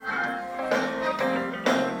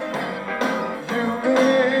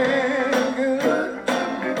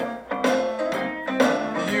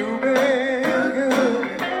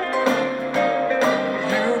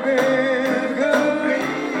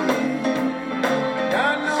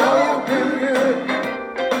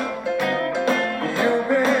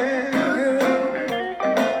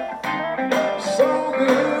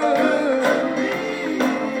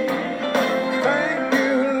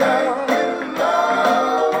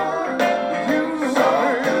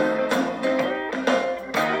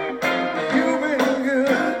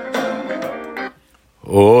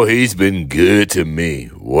Oh, he's been good to me.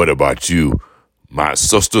 What about you, my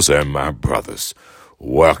sisters and my brothers?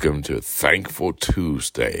 Welcome to Thankful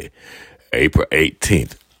Tuesday, April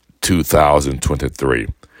 18th, 2023.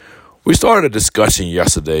 We started a discussion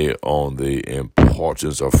yesterday on the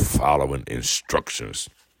importance of following instructions.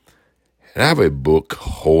 And I have a book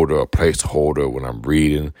holder, a placeholder when I'm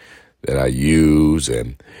reading that I use,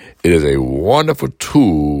 and it is a wonderful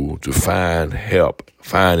tool to find help,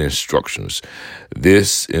 find instructions.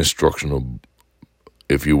 This instructional,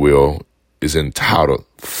 if you will, is entitled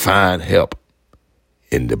Find Help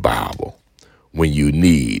in the Bible when you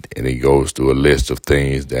need, and it goes through a list of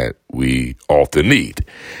things that we often need.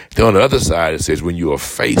 Then on the other side, it says when you are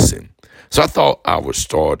facing. So I thought I would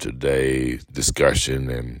start today's discussion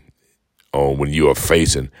and on when you are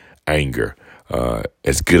facing anger.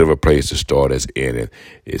 As good of a place to start as any.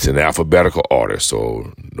 It's in alphabetical order,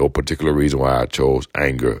 so no particular reason why I chose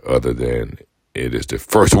anger other than it is the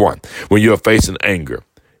first one. When you're facing anger,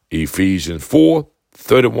 Ephesians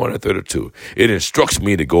 4:31 and 32. It instructs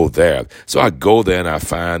me to go there. So I go there and I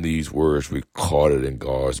find these words recorded in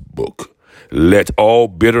God's book. Let all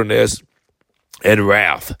bitterness and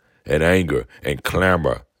wrath and anger and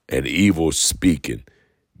clamor and evil speaking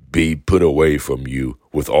be put away from you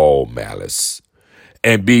with all malice.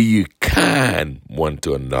 And be ye kind one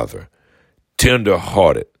to another,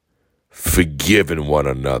 tender-hearted, forgiving one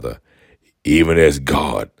another, even as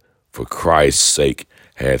God, for Christ's sake,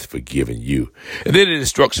 hath forgiven you. And then it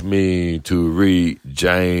instructs me to read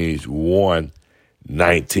James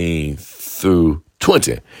 1:19 through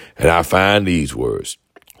 20. And I find these words.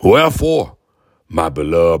 Wherefore, my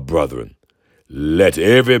beloved brethren, let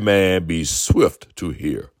every man be swift to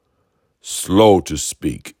hear, slow to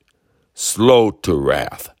speak, slow to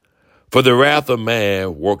wrath. For the wrath of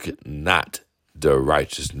man worketh not the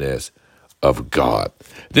righteousness of God.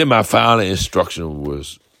 Then my final instruction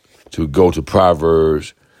was to go to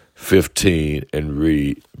Proverbs 15 and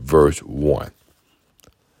read verse 1.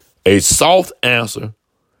 A soft answer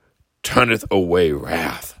turneth away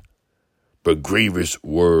wrath, but grievous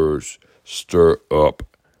words stir up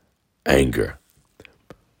anger.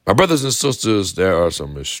 My brothers and sisters, there are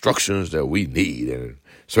some instructions that we need, and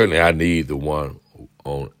certainly I need the one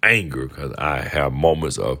on anger because I have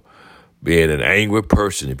moments of being an angry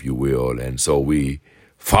person, if you will, and so we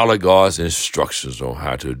follow God's instructions on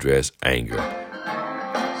how to address anger.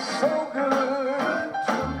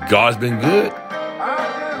 God's been good,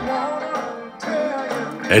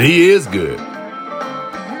 and He is good.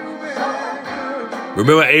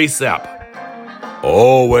 Remember Asaph,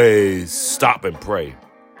 always stop and pray.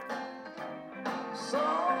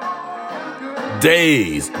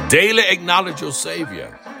 Daily acknowledge your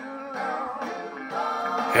Savior.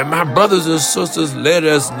 And my brothers and sisters, let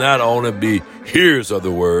us not only be hearers of the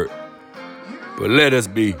word, but let us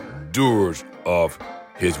be doers of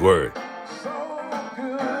His word.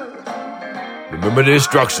 Remember the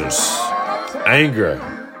instructions. Anger,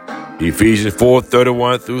 Ephesians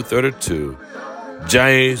 4:31 through 32,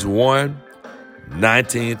 James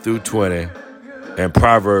 1:19 through 20, and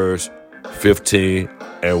Proverbs 15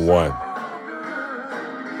 and 1.